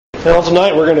Well,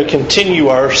 tonight we're going to continue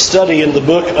our study in the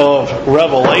book of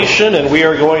Revelation, and we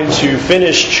are going to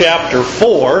finish chapter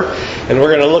 4, and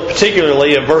we're going to look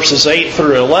particularly at verses 8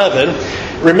 through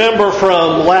 11. Remember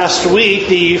from last week,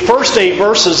 the first 8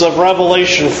 verses of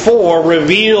Revelation 4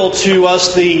 reveal to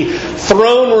us the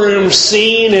throne room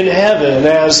scene in heaven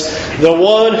as the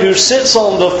one who sits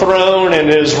on the throne and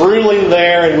is ruling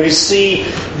there, and we see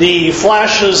the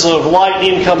flashes of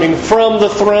lightning coming from the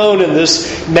throne and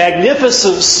this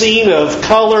magnificent scene of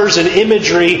colors and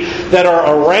imagery that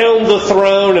are around the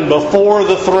throne and before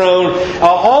the throne.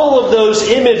 All of those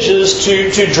images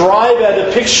to drive at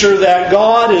a picture that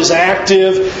God is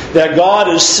active, that God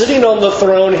is sitting on the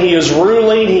throne, He is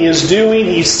ruling, He is doing,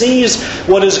 He sees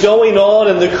what is going on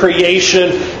in the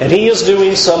creation, and He is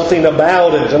doing something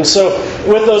about it. And so,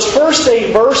 with those first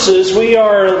 8 verses, we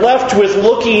are left with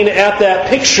looking at that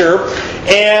picture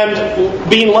and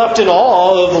being left in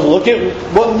awe of look at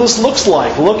what this looks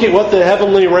like. Look at what the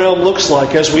heavenly realm looks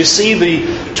like as we see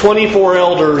the 24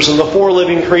 elders and the 4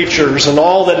 living creatures and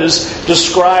all that is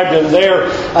described in their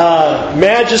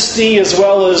majesty, as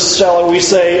well as, shall we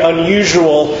say,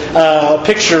 unusual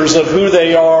pictures of who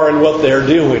they are and what they're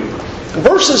doing.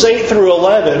 Verses 8 through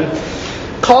 11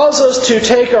 cause us to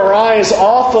take our eyes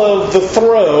off of the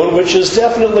throne, which is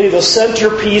definitely the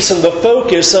centerpiece and the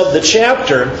focus of the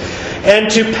chapter,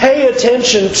 and to pay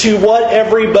attention to what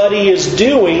everybody is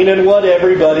doing and what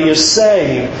everybody is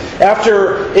saying.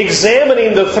 After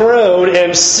examining the throne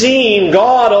and seeing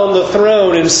God on the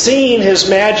throne and seeing His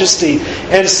majesty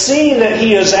and seeing that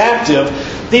He is active,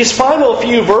 these final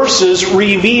few verses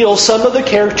reveal some of the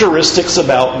characteristics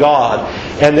about God.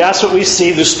 And that's what we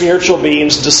see the spiritual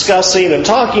beings discussing and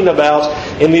talking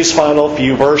about in these final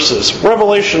few verses.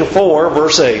 Revelation 4,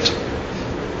 verse 8.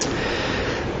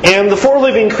 And the 4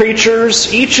 living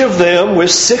creatures, each of them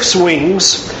with 6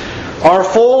 wings, are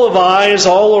full of eyes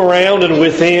all around and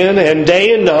within, and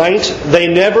day and night they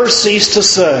never cease to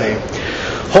say,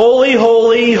 Holy,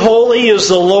 holy, holy is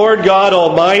the Lord God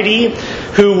Almighty,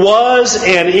 who was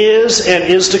and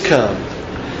is to come.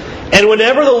 And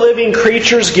whenever the living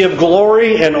creatures give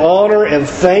glory and honor and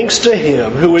thanks to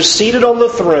Him who is seated on the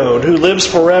throne, who lives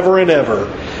forever and ever,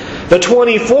 the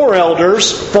 24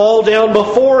 elders fall down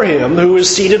before Him who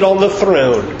is seated on the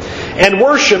throne and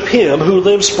worship Him who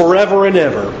lives forever and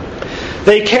ever.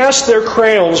 They cast their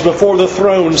crowns before the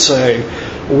throne, saying,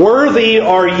 Worthy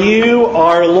are you,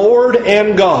 our Lord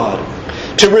and God,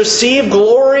 to receive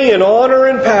glory and honor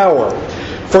and power,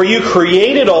 for you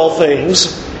created all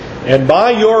things, and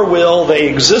by your will they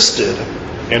existed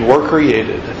and were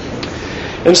created.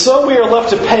 And so we are left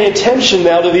to pay attention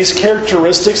now to these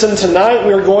characteristics, and tonight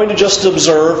we are going to just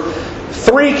observe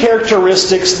 3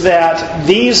 characteristics that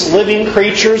these living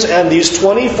creatures and these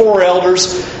 24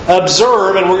 elders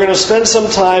observe, and we're going to spend some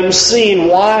time seeing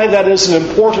why that is an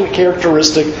important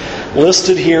characteristic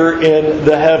listed here in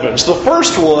the heavens. The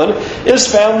first one is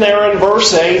found there in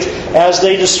verse 8 as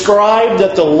they describe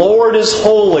that the Lord is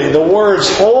holy. The words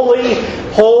holy,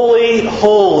 holy,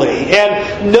 holy.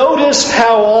 And notice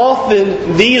how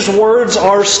often these words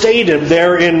are stated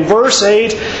there in verse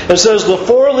 8. It says the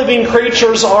 4 living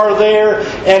creatures are there,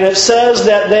 and it says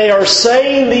that they are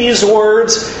saying these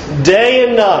words day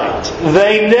and night.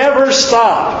 They never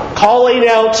stop calling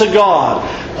out to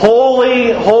God,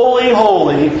 Holy, holy,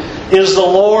 holy is the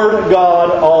Lord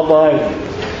God Almighty.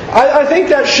 I think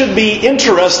that should be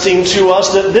interesting to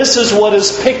us that this is what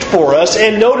is picked for us.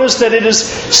 And notice that it is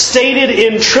stated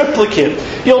in triplicate.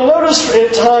 You'll notice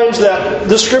at times that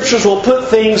the Scriptures will put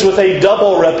things with a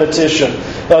double repetition.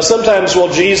 Sometimes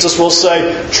Jesus will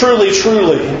say, Truly,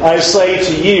 truly, I say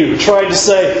to you. Trying to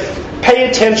say, pay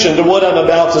attention to what I'm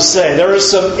about to say. There is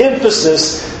some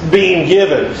emphasis being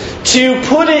given. To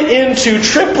put it into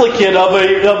triplicate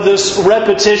of this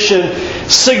repetition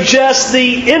suggests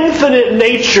the infinite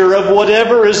nature of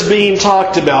whatever is being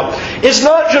talked about. It's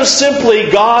not just simply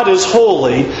God is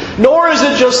holy, nor is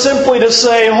it just simply to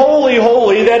say holy,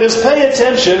 holy, that is, pay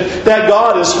attention that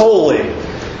God is holy,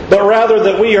 but rather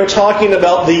that we are talking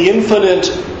about the infinite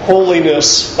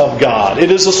holiness of God. It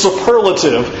is a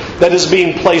superlative that is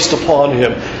being placed upon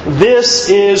Him. This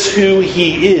is who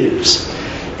He is.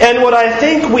 And what I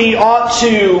think we ought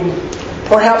to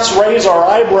perhaps raise our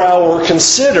eyebrow or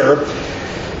consider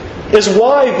is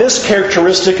why this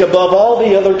characteristic above all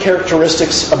the other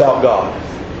characteristics about God.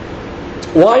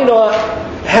 Why not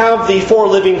have the 4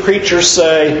 living creatures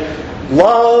say,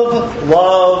 Love,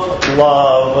 love,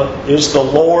 love is the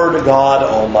Lord God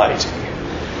Almighty.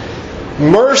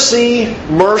 Mercy,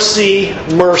 mercy,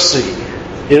 mercy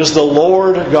is the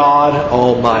Lord God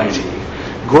Almighty.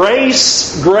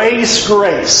 Grace, grace,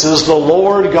 grace is the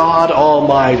Lord God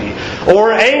Almighty.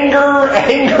 Or anger,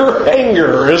 anger,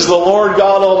 anger is the Lord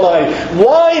God Almighty.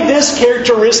 Why this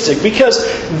characteristic? Because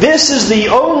this is the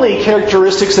only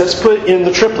characteristic that's put in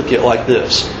the triplicate like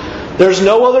this. There's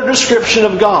no other description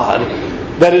of God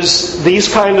that is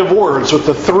these kind of words, with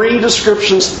the three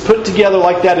descriptions put together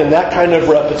like that in that kind of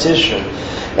repetition.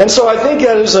 And so I think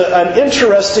that is an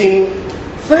interesting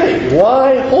thing.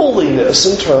 Why holiness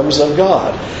in terms of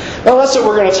God? Now that's what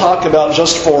we're going to talk about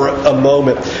just for a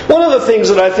moment. One of the things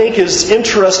that I think is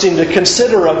interesting to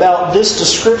consider about this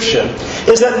description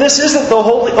is that this isn't the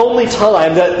only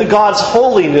time that God's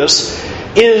holiness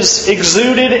is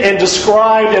exuded and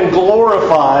described and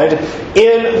glorified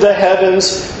in the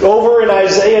heavens. Over in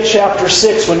Isaiah chapter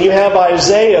 6, when you have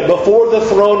Isaiah before the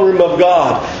throne room of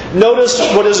God, notice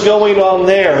what is going on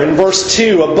there. In verse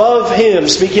 2, above him,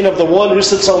 speaking of the one who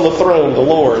sits on the throne, the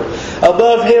Lord,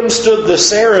 above him stood the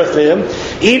seraphim.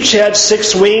 Each had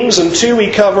 6 wings, and 2 he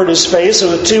covered his face,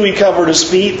 and with 2 he covered his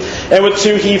feet, and with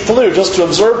 2 he flew. Just to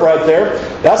observe right there,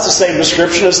 that's the same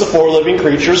description as the 4 living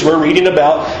creatures we're reading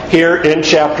about here in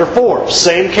chapter 4.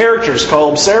 Same characters. Call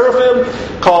them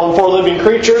seraphim, call them 4 living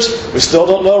creatures. We still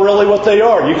don't know really what they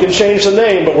are. You can change the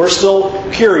name, but we're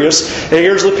still curious. And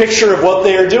here's the picture of what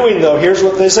they are doing, though. Here's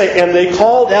what they say. And they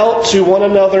called out to one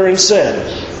another and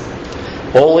said,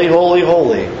 Holy, holy,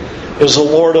 holy is the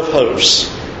Lord of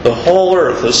hosts. The whole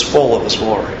earth is full of His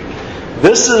glory.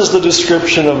 This is the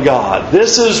description of God.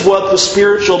 This is what the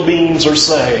spiritual beings are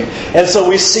saying. And so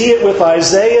we see it with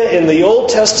Isaiah in the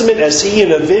Old Testament as he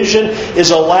in a vision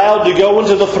is allowed to go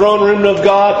into the throne room of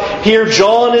God. Here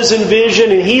John is in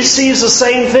vision and he sees the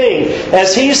same thing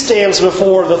as he stands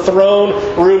before the throne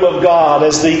room of God,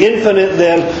 as the infinite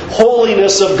then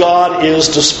holiness of God is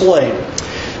displayed.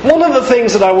 One of the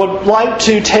things that I would like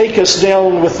to take us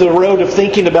down with the road of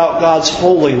thinking about God's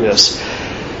holiness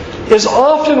is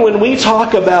often when we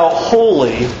talk about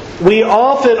holy, we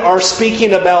often are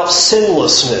speaking about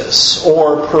sinlessness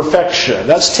or perfection.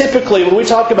 That's typically, when we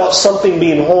talk about something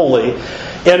being holy,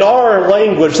 in our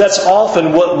language, that's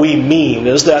often what we mean,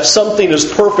 is that something is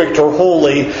perfect or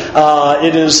holy,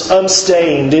 it is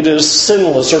unstained, it is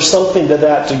sinless, or something to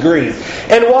that degree.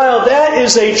 And while that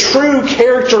is a true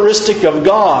characteristic of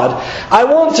God, I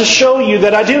want to show you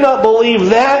that I do not believe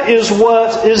that is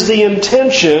what is the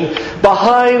intention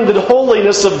behind the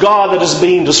holiness of God that is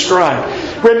being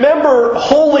described. Remember,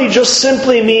 holy just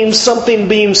simply means something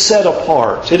being set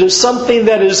apart. It is something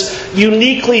that is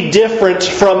uniquely different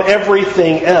from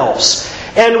everything else.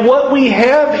 And what we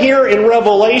have here in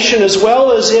Revelation as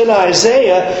well as in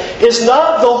Isaiah is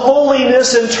not the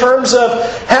holiness in terms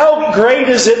of how great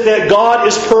is it that God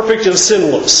is perfect and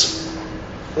sinless.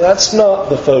 That's not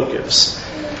the focus.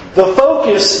 The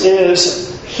focus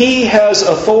is He has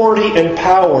authority and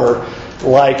power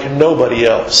like nobody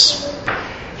else.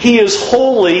 He is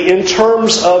holy in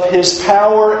terms of His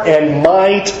power and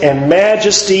might and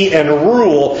majesty and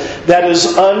rule that is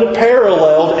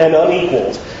unparalleled and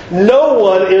unequaled. No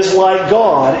one is like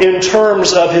God in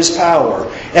terms of His power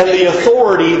and the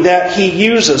authority that He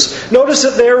uses. Notice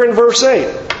it there in verse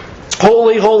 8.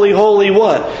 Holy, holy, holy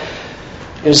what?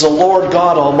 Is the Lord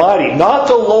God Almighty. Not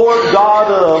the Lord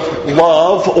God of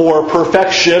love or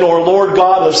perfection or Lord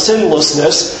God of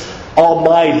sinlessness.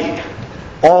 Almighty.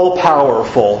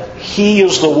 All-powerful. He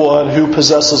is the one who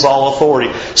possesses all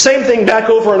authority. Same thing back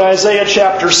over in Isaiah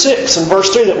chapter 6 and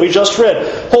verse 3 that we just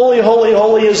read. Holy, holy,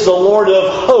 holy is the Lord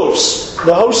of hosts.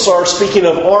 The hosts are speaking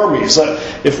of armies.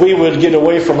 If we would get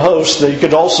away from hosts, you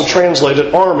could also translate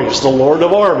it armies. The Lord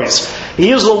of armies.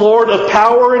 He is the Lord of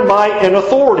power and might and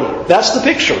authority. That's the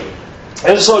picture.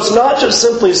 And so it's not just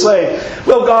simply saying,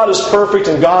 well, God is perfect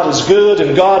and God is good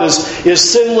and God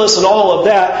is sinless and all of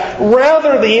that.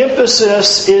 Rather, the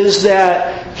emphasis is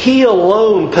that He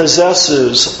alone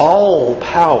possesses all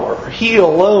power. He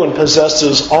alone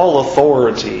possesses all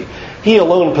authority. He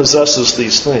alone possesses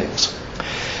these things.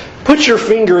 Put your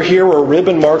finger here or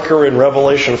ribbon marker in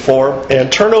Revelation 4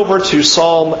 and turn over to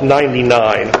Psalm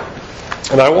 99.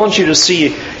 And I want you to see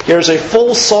here's a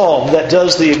full psalm that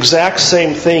does the exact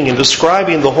same thing in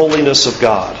describing the holiness of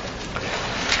God.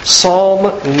 Psalm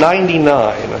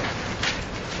 99.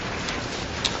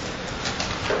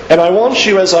 And I want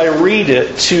you, as I read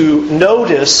it, to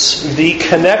notice the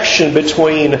connection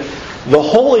between the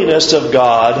holiness of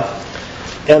God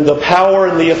and the power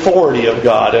and the authority of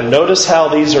God. And notice how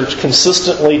these are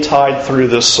consistently tied through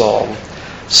this psalm.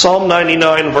 Psalm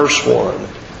 99, verse 1.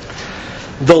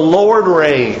 The Lord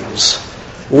reigns.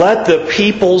 Let the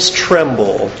peoples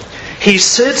tremble. He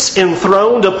sits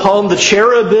enthroned upon the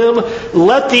cherubim.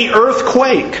 Let the earth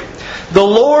quake. The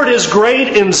Lord is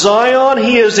great in Zion.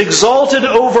 He is exalted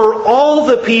over all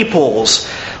the peoples.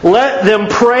 Let them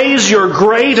praise your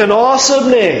great and awesome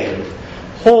name.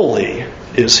 Holy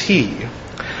is He.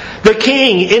 The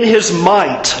King in His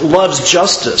might loves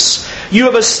justice. You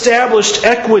have established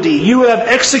equity. You have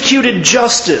executed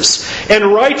justice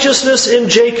and righteousness in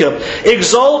Jacob.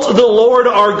 Exalt the Lord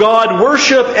our God.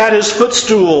 Worship at His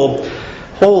footstool.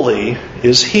 Holy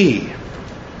is He.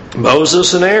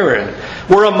 Moses and Aaron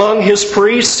were among His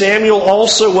priests. Samuel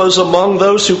also was among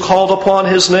those who called upon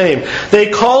His name. They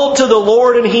called to the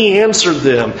Lord and He answered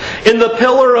them. In the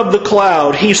pillar of the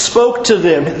cloud He spoke to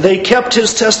them. They kept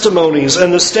His testimonies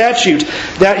and the statute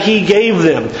that He gave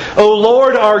them. O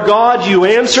Lord our God, You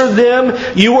answered them.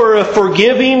 You are a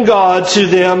forgiving God to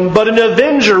them, but an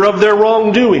avenger of their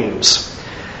wrongdoings.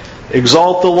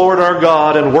 Exalt the Lord our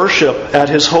God and worship at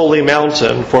His holy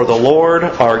mountain, for the Lord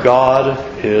our God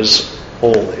is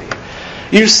holy.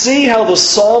 You see how the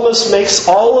psalmist makes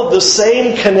all of the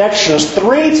same connections.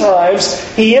 3 times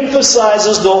he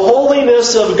emphasizes the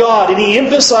holiness of God. And he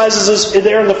emphasizes this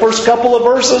there in the first couple of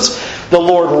verses. The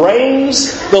Lord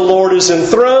reigns. The Lord is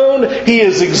enthroned. He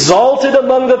is exalted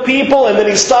among the people. And then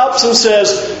he stops and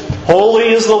says, holy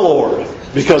is the Lord.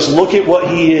 Because look at what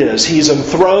He is. He's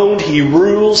enthroned, He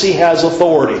rules, He has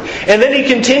authority. And then He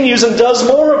continues and does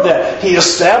more of that. He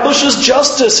establishes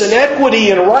justice and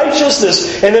equity and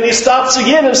righteousness. And then He stops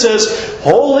again and says,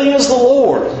 holy is the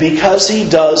Lord, because He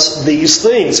does these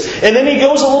things. And then He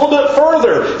goes a little bit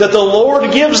further, that the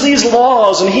Lord gives these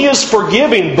laws and He is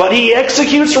forgiving, but He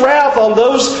executes wrath on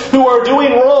those who are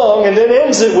doing wrong, and then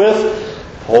ends it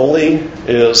with, holy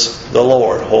is the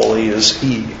Lord, holy is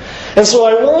He. And so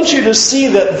I want you to see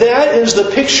that that is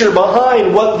the picture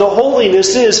behind what the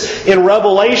holiness is in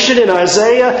Revelation, in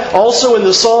Isaiah, also in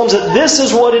the Psalms, that this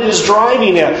is what it is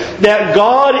driving at. That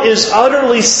God is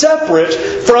utterly separate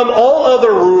from all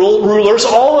other rulers,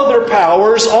 all other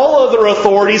powers, all other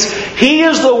authorities. He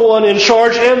is the one in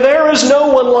charge, and there is no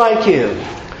one like Him.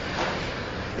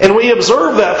 And we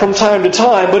observe that from time to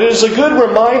time, but it is a good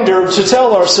reminder to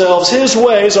tell ourselves His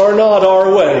ways are not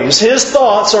our ways. His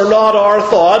thoughts are not our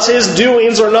thoughts. His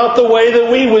doings are not the way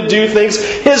that we would do things.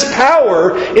 His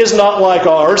power is not like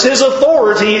ours. His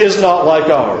authority is not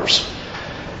like ours.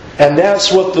 And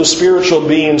that's what the spiritual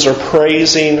beings are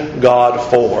praising God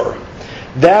for.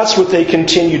 That's what they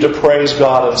continue to praise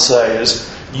God and say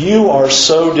is, You are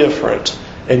so different,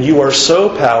 and You are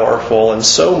so powerful and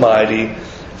so mighty.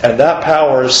 And that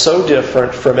power is so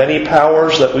different from any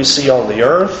powers that we see on the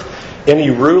earth,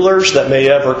 any rulers that may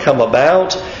ever come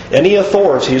about, any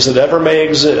authorities that ever may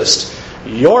exist.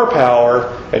 Your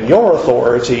power and your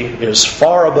authority is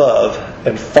far above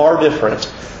and far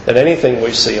different than anything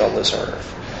we see on this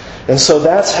earth. And so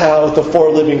that's how the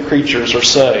 4 living creatures are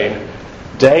saying,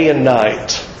 day and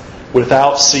night,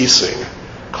 without ceasing,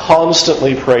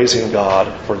 constantly praising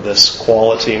God for this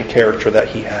quality and character that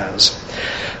He has.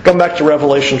 Come back to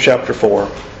Revelation chapter 4.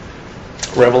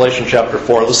 Revelation chapter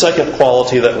 4. The second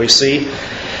quality that we see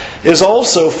is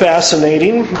also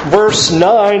fascinating. Verse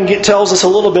 9 tells us a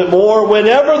little bit more.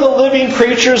 Whenever the living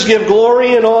creatures give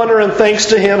glory and honor and thanks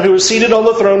to Him who is seated on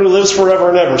the throne, who lives forever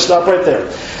and ever. Stop right there.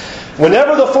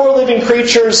 Whenever the 4 living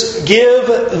creatures give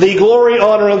the glory,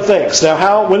 honor, and thanks.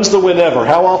 Now, when's the whenever?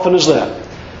 How often is that?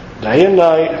 Day and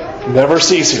night, never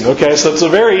ceasing. Okay, so it's a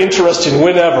very interesting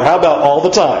whenever. How about all the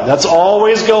time? That's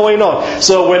always going on.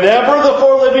 So whenever the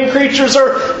 4 living creatures are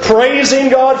praising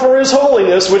God for His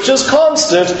holiness, which is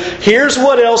constant, here's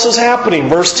what else is happening.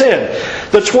 Verse 10.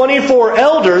 The 24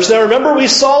 elders, now remember we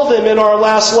saw them in our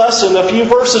last lesson a few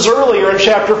verses earlier in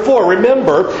chapter 4.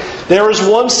 Remember, there is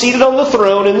one seated on the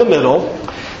throne in the middle.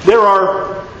 There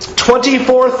are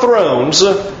 24 thrones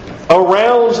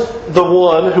around the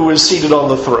one who is seated on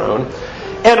the throne.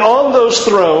 And on those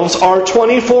thrones are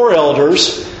 24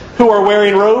 elders who are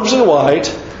wearing robes in white,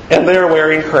 and they're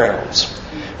wearing crowns.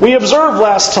 We observed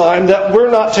last time that we're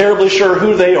not terribly sure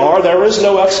who they are. There is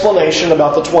no explanation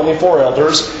about the 24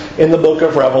 elders in the book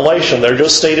of Revelation. They're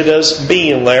just stated as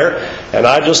being there. And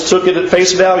I just took it at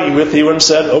face value with you and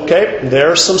said, okay,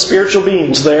 there's some spiritual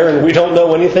beings there, and we don't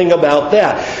know anything about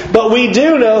that. But we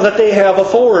do know that they have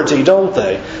authority, don't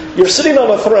they? You're sitting on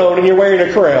a throne and you're wearing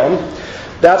a crown.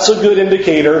 That's a good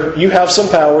indicator. You have some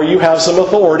power, you have some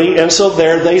authority, and so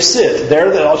there they sit.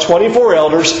 There are 24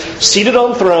 elders seated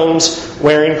on thrones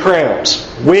wearing crowns.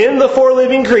 When the 4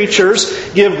 living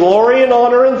creatures give glory and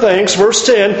honor and thanks, verse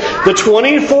 10, the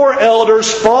 24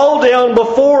 elders fall down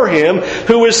before Him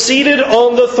who is seated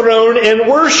on the throne and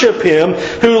worship Him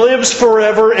who lives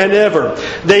forever and ever.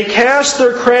 They cast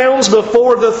their crowns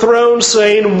before the throne,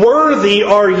 saying, Worthy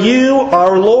are You,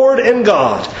 our Lord and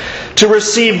God, to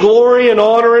receive glory and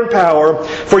honor and power,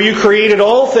 for you created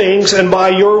all things, and by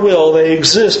your will they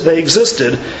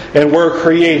existed and were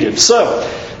created. So,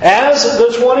 as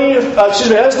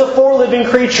the four living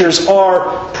creatures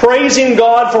are praising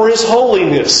God for His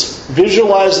holiness,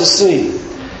 visualize the scene.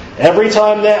 Every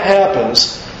time that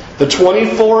happens, the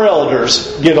 24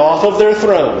 elders get off of their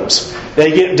thrones.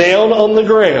 They get down on the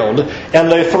ground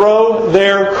and they throw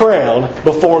their crown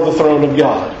before the throne of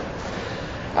God.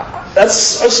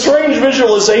 That's a strange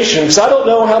visualization, because I don't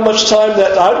know how much time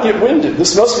that I'd get winded.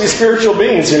 This must be spiritual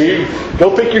beings here. You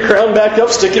go pick your crown back up,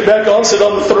 stick it back on, sit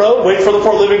on the throne, wait for the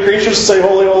four living creatures to say,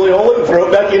 holy, holy, holy, and throw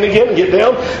it back in again, get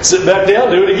down, sit back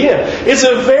down, do it again. It's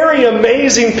a very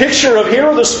amazing picture of here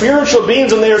are the spiritual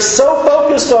beings, and they are so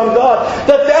focused on God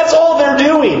that that's all they're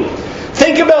doing.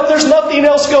 Think about there's nothing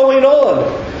else going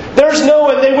on.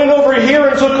 And they went over here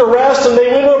and took a rest, and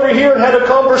they went over here and had a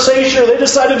conversation, or they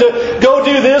decided to go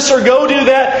do this or go do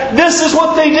that. This is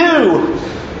what they do.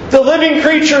 The living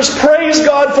creatures praise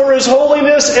God for His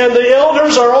holiness, and the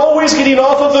elders are always getting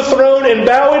off of the throne and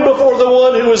bowing before the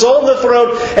one who is on the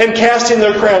throne and casting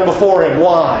their crown before Him.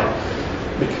 Why?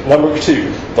 Number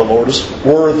 2, the Lord is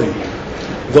worthy.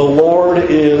 The Lord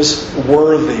is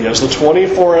worthy. As the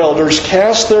 24 elders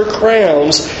cast their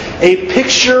crowns, a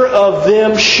picture of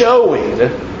them showing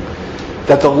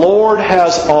that the Lord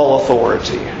has all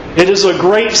authority. It is a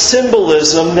great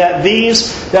symbolism that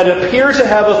these that appear to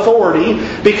have authority,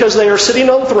 because they are sitting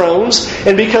on thrones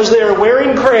and because they are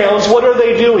wearing crowns, what are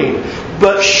they doing?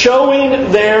 But showing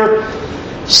their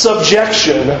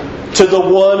subjection to the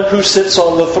one who sits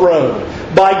on the throne.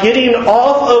 By getting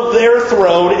off of their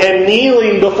throne and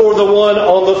kneeling before the one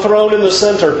on the throne in the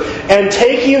center and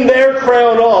taking their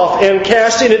crown off and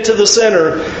casting it to the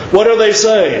center, what are they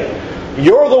saying?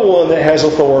 You're the one that has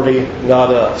authority,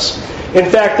 not us.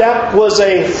 In fact, that was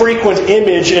a frequent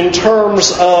image in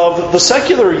terms of the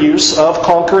secular use of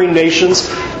conquering nations.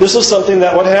 This is something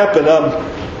that would happen.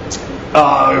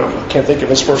 I can't think of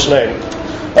his first name.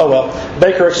 Oh well,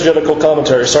 Baker Exegetical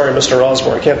Commentary. Sorry, Mr.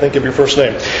 Osborne, I can't think of your first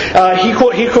name. He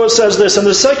says this: in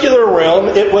the secular realm,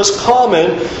 it was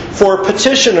common for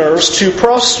petitioners to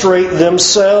prostrate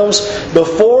themselves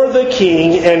before the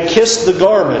king and kiss the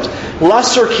garment.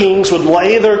 Lesser kings would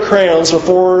lay their crowns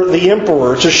before the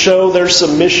emperor to show their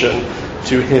submission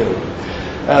to him.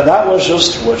 That was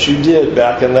just what you did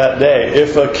back in that day.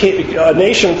 If a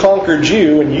nation conquered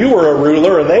you and you were a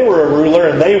ruler and they were a ruler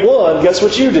and they won, guess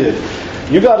what you did?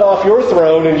 You got off your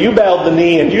throne and you bowed the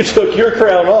knee and you took your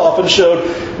crown off and showed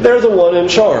they're the one in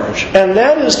charge. And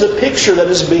that is the picture that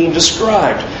is being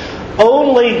described.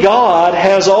 Only God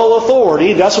has all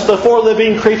authority. That's what the four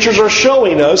living creatures are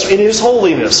showing us in His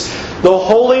holiness. The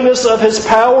holiness of His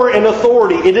power and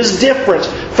authority. It is different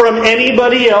from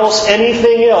anybody else,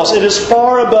 anything else. It is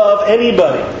far above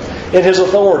anybody in His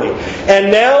authority.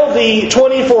 And now the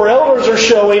 24 elders are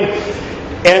showing,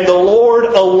 and the Lord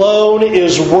alone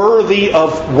is worthy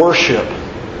of worship.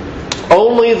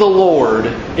 Only the Lord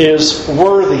is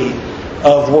worthy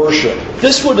of worship.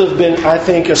 This would have been, I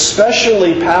think,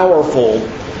 especially powerful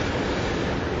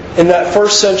in that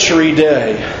first century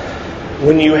day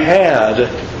when you had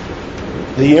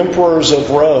the emperors of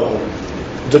Rome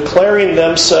declaring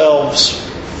themselves,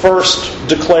 first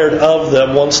declared of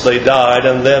them once they died,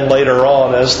 and then later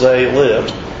on as they lived,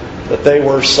 that they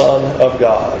were Son of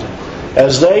God.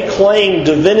 As they claimed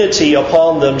divinity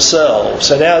upon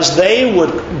themselves, and as they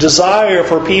would desire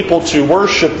for people to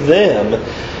worship them,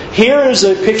 here is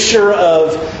a picture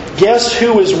of, guess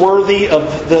who is worthy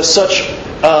of such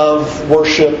of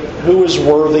worship, who is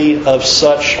worthy of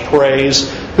such praise,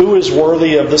 who is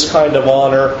worthy of this kind of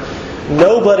honor?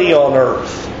 Nobody on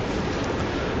earth.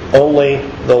 Only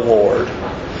the Lord.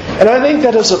 And I think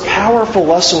that is a powerful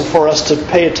lesson for us to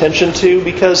pay attention to,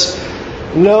 because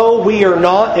no, we are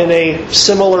not in a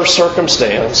similar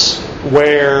circumstance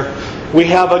where we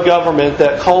have a government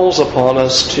that calls upon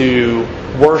us to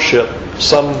worship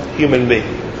some human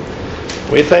being.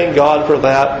 We thank God for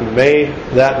that, and may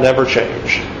that never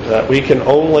change. That we can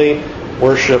only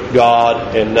worship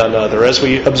God and none other. As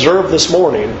we observed this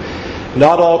morning,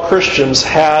 not all Christians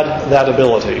had that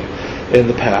ability in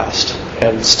the past.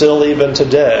 And still even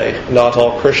today, not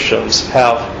all Christians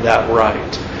have that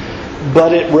right.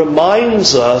 But it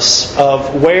reminds us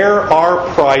of where our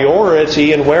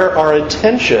priority and where our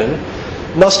attention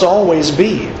must always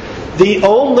be. The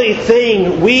only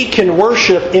thing we can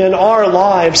worship in our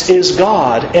lives is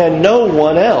God and no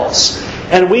one else.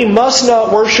 And we must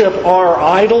not worship our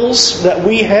idols that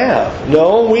we have.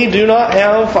 No, we do not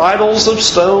have idols of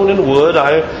stone and wood.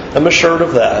 I am assured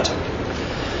of that.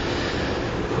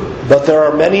 But there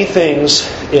are many things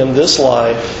in this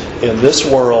life, in this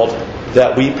world,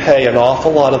 that we pay an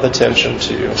awful lot of attention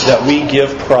to, that we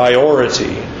give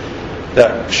priority,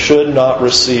 that should not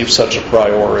receive such a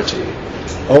priority.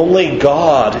 Only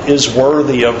God is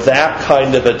worthy of that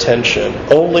kind of attention.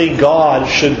 Only God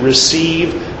should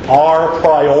receive our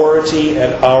priority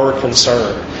and our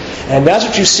concern. And that's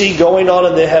what you see going on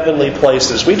in the heavenly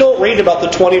places. We don't read about the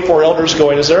 24 elders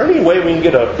going, is there any way we can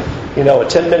get a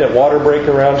 10-minute water break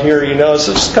around here? It's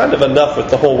just kind of enough with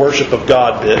the whole worship of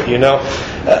God bit,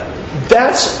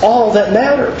 That's all that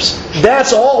matters.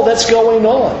 That's all that's going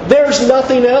on. There's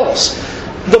nothing else.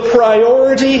 The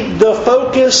priority, the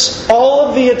focus, all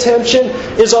of the attention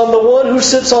is on the one who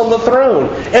sits on the throne.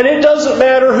 And it doesn't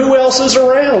matter who else is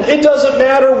around. It doesn't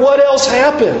matter what else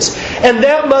happens. And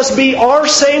that must be our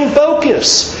same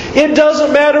focus. It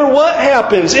doesn't matter what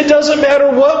happens. It doesn't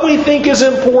matter what we think is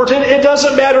important. It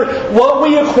doesn't matter what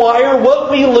we acquire,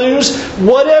 what we lose.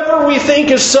 Whatever we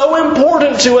think is so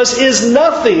important to us is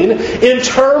nothing in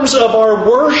terms of our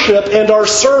worship and our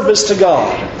service to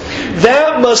God.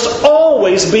 That must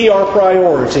always be our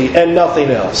priority and nothing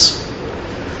else.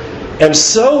 And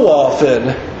so often,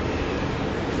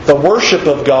 the worship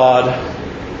of God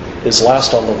is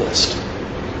last on the list.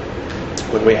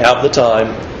 When we have the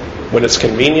time, when it's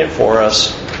convenient for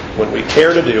us, when we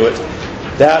care to do it,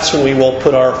 that's when we will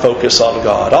put our focus on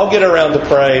God. I'll get around to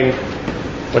praying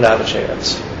when I have a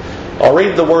chance. I'll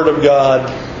read the Word of God,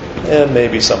 and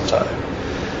maybe sometime.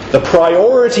 The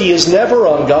priority is never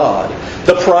on God.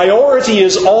 The priority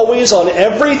is always on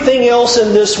everything else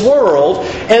in this world,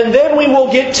 and then we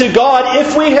will get to God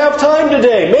if we have time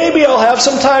today. Maybe I'll have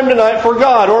some time tonight for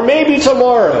God, or maybe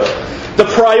tomorrow. The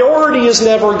priority is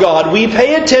never God. We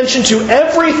pay attention to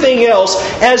everything else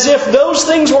as if those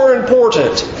things were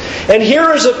important. And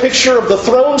here is a picture of the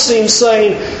throne scene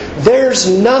saying, there's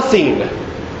nothing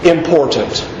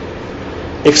important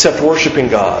except worshiping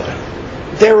God.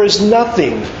 There is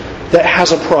nothing that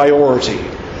has a priority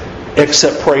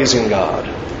except praising God.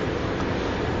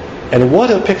 And what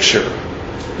a picture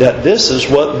that this is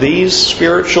what these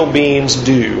spiritual beings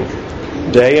do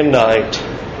day and night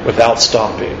without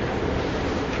stopping.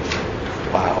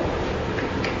 Wow.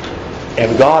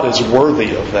 And God is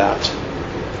worthy of that.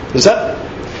 Does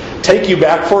that take you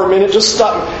back for a minute? Just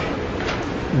stop.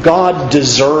 God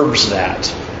deserves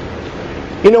that.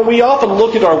 We often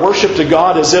look at our worship to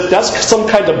God as if that's some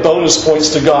kind of bonus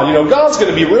points to God. God's going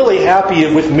to be really happy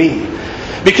with me.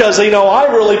 Because, I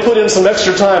really put in some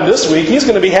extra time this week. He's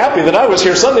going to be happy that I was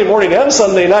here Sunday morning and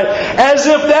Sunday night. As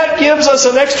if that gives us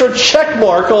an extra check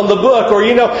mark on the book. Or,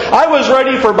 I was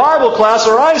ready for Bible class,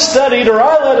 or I studied, or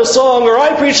I led a song, or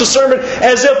I preached a sermon.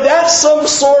 As if that's some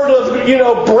sort of,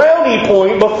 brownie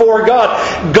point before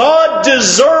God. God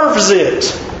deserves it.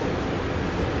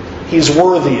 He's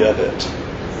worthy of it.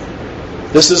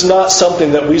 This is not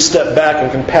something that we step back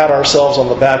and can pat ourselves on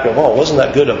the back of, wasn't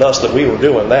that good of us that we were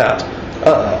doing that?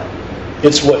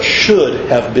 It's what should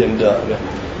have been done.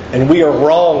 And we are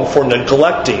wrong for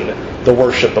neglecting the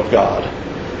worship of God.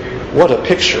 What a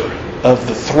picture of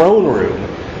the throne room,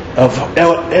 of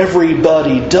what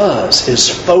everybody does is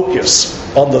focus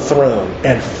on the throne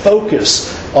and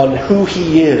focus on who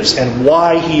He is and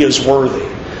why He is worthy.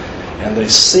 And they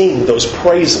sing those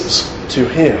praises to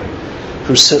Him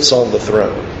who sits on the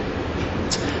throne.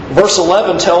 Verse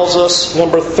 11 tells us,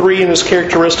 number 3 in His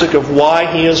characteristic of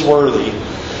why He is worthy.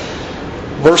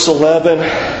 Verse 11,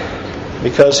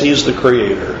 because He is the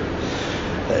Creator.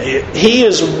 He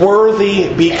is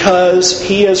worthy because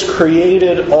He has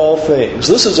created all things.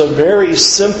 This is a very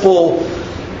simple,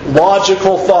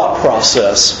 logical thought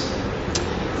process.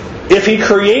 If He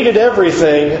created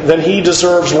everything, then He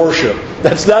deserves worship.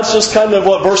 That's just kind of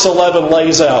what verse 11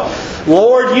 lays out.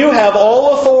 Lord, You have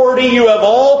all authority, You have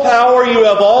all power, You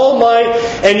have all might,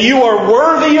 and You are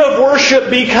worthy of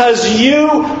worship because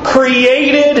You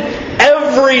created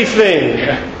everything.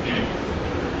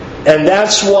 And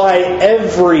that's why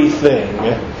everything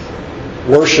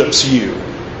worships You.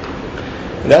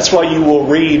 And that's why you will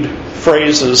read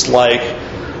phrases like,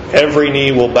 every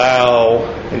knee will bow,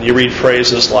 and you read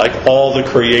phrases like all the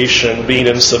creation being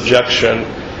in subjection,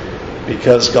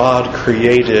 because God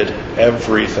created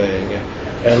everything,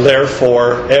 and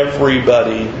therefore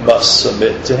everybody must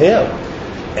submit to Him.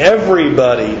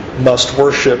 Everybody must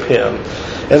worship Him.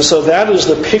 And so that is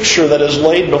the picture that is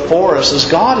laid before us, is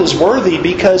God is worthy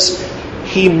because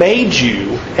He made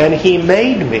you and He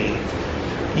made me.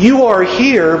 You are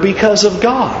here because of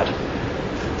God.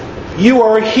 You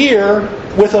are here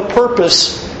with a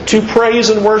purpose to praise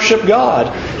and worship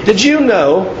God. Did you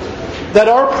know that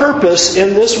our purpose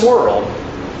in this world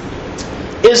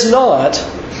is not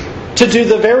to do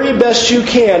the very best you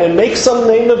can and make some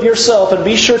name of yourself and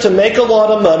be sure to make a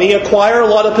lot of money, acquire a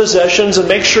lot of possessions, and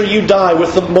make sure you die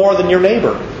with more than your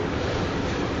neighbor.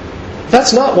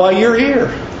 That's not why you're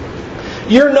here.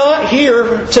 You're not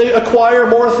here to acquire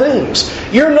more things.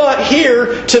 You're not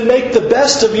here to make the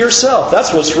best of yourself.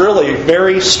 That's what's really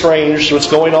very strange,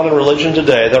 what's going on in religion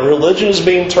today. That religion is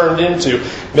being turned into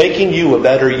making you a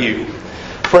better you.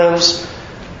 Friends,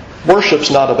 worship's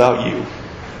not about you.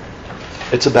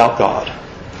 It's about God.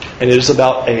 And it is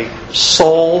about a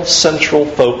sole central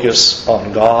focus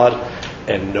on God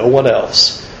and no one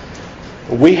else.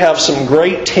 We have some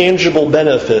great tangible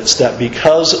benefits that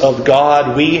because of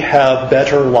God we have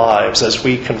better lives as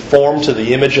we conform to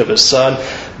the image of His Son.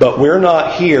 But we're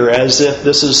not here as if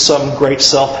this is some great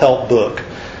self-help book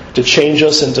to change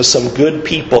us into some good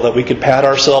people that we could pat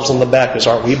ourselves on the back because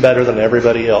aren't we better than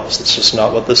everybody else? That's just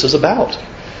not what this is about.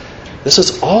 This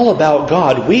is all about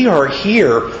God. We are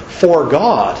here for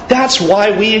God. That's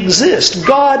why we exist.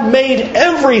 God made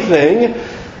everything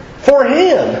for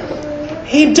Him.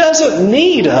 He doesn't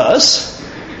need us.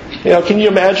 Can you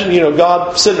imagine,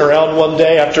 God sitting around one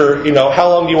day after, how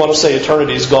long do you want to say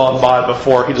eternity's gone by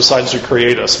before He decides to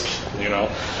create us?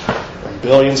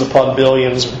 Billions upon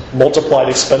billions, multiplied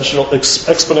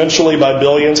exponentially by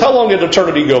billions. How long did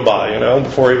eternity go by,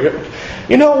 before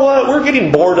you know what? We're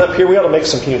getting bored up here. We ought to make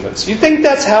some humans. You think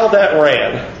that's how that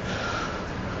ran?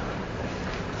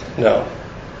 No.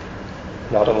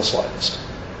 Not in the slightest.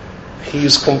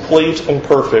 He's complete and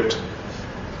perfect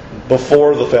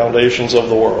before the foundations of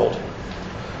the world.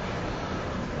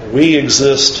 We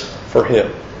exist for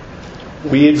Him.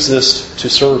 We exist to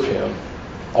serve Him.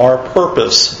 Our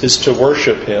purpose is to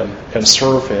worship Him and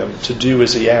serve Him, to do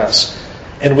as He asks.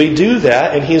 And we do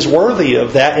that, and He's worthy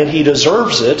of that, and He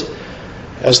deserves it,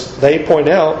 as they point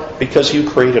out, because you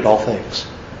created all things.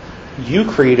 You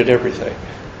created everything.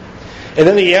 And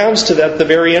then He adds to that at the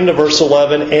very end of verse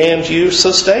 11, and you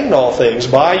sustain all things.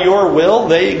 By your will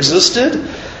they existed,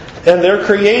 and they're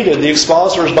created. The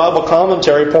Expositor's Bible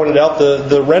Commentary pointed out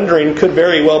the rendering could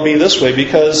very well be this way.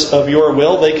 Because of your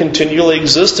will, they continually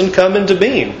exist and come into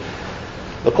being.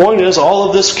 The point is, all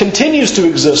of this continues to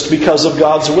exist because of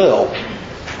God's will.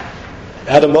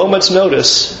 At a moment's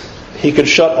notice, He could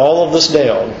shut all of this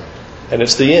down, and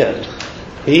it's the end.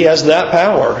 He has that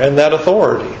power and that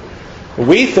authority.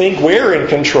 We think we're in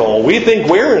control. We think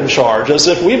we're in charge, as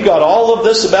if we've got all of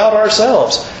this about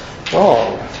ourselves.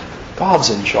 Wrong.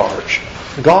 God's in charge.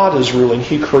 God is ruling.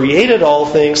 He created all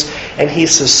things, and He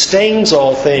sustains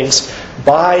all things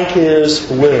by His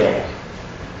will.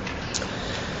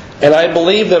 And I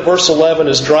believe that verse 11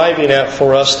 is driving at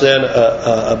for us then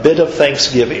a bit of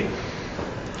thanksgiving.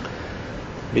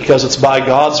 Because it's by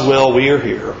God's will we are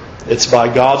here. It's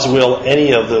by God's will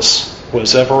any of this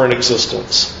was ever in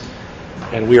existence.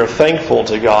 And we are thankful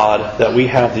to God that we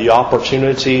have the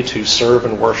opportunity to serve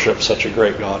and worship such a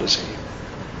great God as He.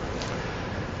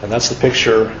 And that's the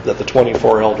picture that the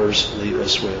 24 elders leave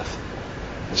us with.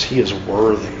 Is He is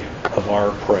worthy of our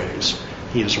praise.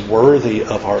 He is worthy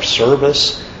of our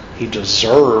service. He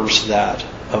deserves that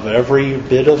of every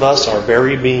bit of us, our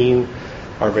very being,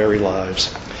 our very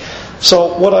lives.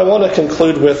 So what I want to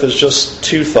conclude with is just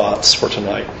two thoughts for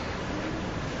tonight.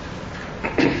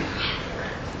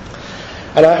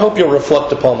 And I hope you'll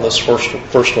reflect upon this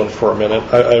first one for a minute.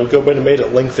 I made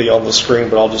it lengthy on the screen,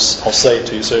 but I'll say it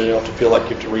to you so you don't have to feel like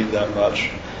you have to read that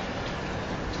much.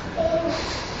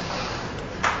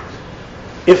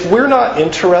 If we're not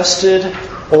interested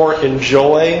or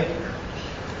enjoy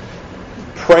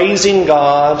praising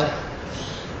God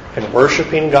and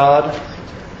worshiping God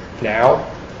now,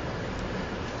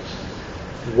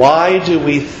 why do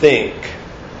we think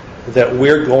that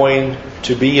we're going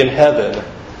to be in heaven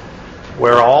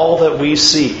where all that we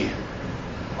see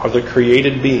are the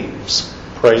created beings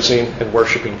praising and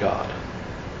worshiping God?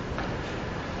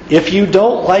 If you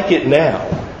don't like it now,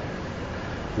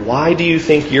 why do you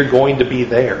think you're going to be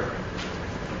there?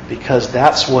 Because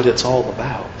that's what it's all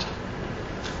about.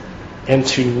 And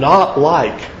to not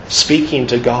like speaking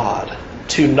to God,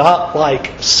 to not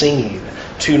like singing,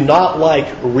 to not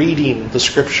like reading the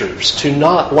Scriptures, to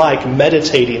not like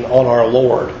meditating on our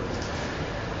Lord,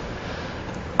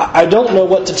 I don't know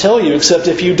what to tell you, except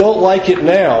if you don't like it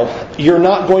now, you're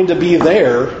not going to be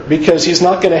there because He's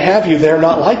not going to have you there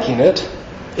not liking it.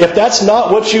 If that's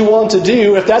not what you want to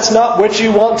do, if that's not what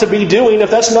you want to be doing, if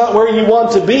that's not where you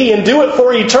want to be and do it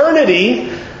for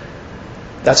eternity,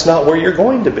 that's not where you're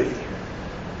going to be.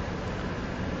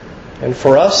 And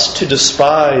for us to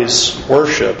despise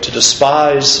worship, to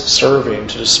despise serving,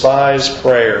 to despise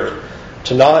prayer,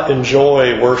 to not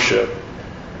enjoy worship,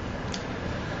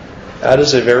 that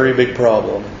is a very big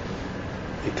problem.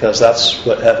 because that's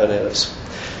what heaven is.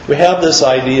 We have this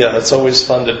idea, it's always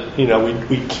fun to,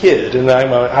 we kid, and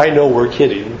I know we're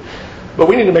kidding, but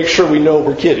we need to make sure we know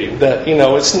we're kidding. That,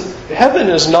 heaven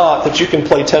is not that you can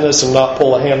play tennis and not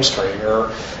pull a hamstring,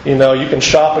 or, you can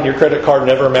shop and your credit card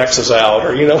never maxes out,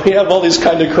 or, we have all these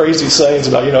kind of crazy sayings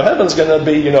about, heaven's going to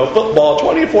be, football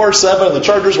 24/7, the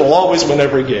Chargers will always win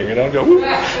every game.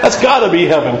 That's got to be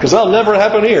heaven, because that'll never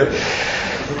happen here.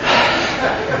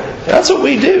 That's what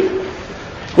we do.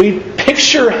 We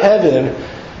picture heaven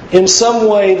in some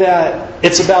way that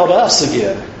it's about us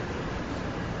again.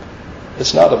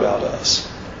 It's not about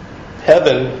us.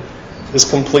 Heaven is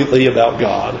completely about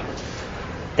God.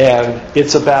 And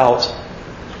it's about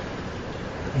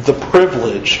the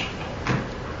privilege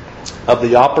of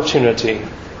the opportunity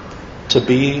to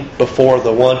be before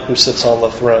the one who sits on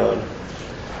the throne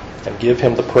and give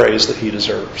Him the praise that He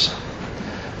deserves.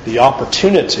 The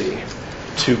opportunity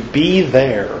to be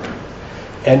there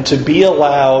and to be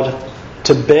allowed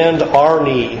to bend our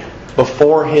knee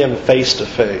before Him face to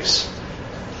face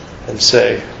and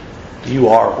say, "You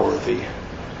are worthy,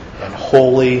 and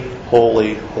holy,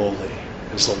 holy, holy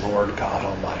is the Lord God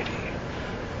Almighty."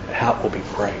 That will be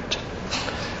great.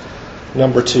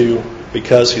 Number 2,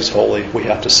 because He's holy, we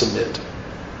have to submit.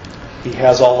 He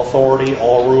has all authority,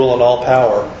 all rule, and all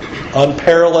power,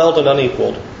 unparalleled and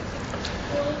unequaled.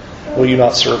 Will you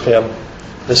not serve Him?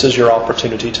 This is your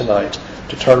opportunity tonight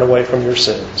to turn away from your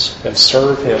sins and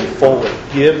serve Him fully.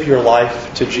 Give your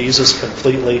life to Jesus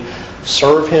completely.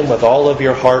 Serve Him with all of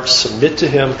your heart. Submit to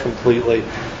Him completely.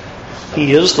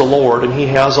 He is the Lord and He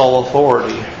has all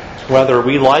authority. Whether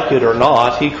we like it or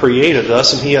not, He created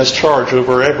us and He has charge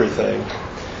over everything.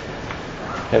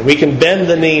 And we can bend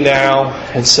the knee now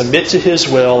and submit to His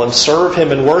will and serve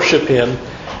Him and worship Him.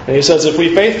 And He says if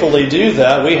we faithfully do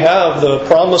that, we have the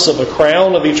promise of a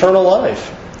crown of eternal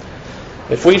life.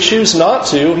 If we choose not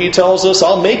to, He tells us,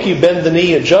 "I'll make you bend the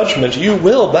knee at judgment. You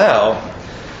will bow,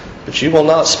 but you will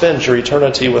not spend your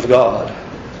eternity with God.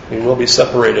 You will be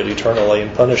separated eternally in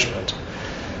punishment."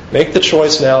 Make the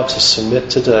choice now to submit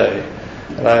today.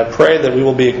 And I pray that we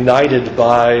will be ignited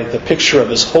by the picture of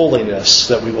His holiness,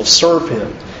 that we will serve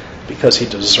Him because He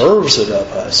deserves it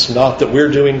of us, not that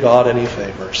we're doing God any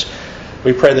favors.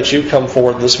 We pray that you come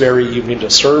forward this very evening to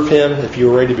serve Him. If you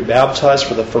are ready to be baptized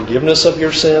for the forgiveness of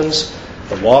your sins,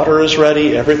 the water is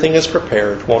ready, everything is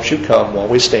prepared. Won't you come while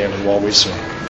we stand and while we sing?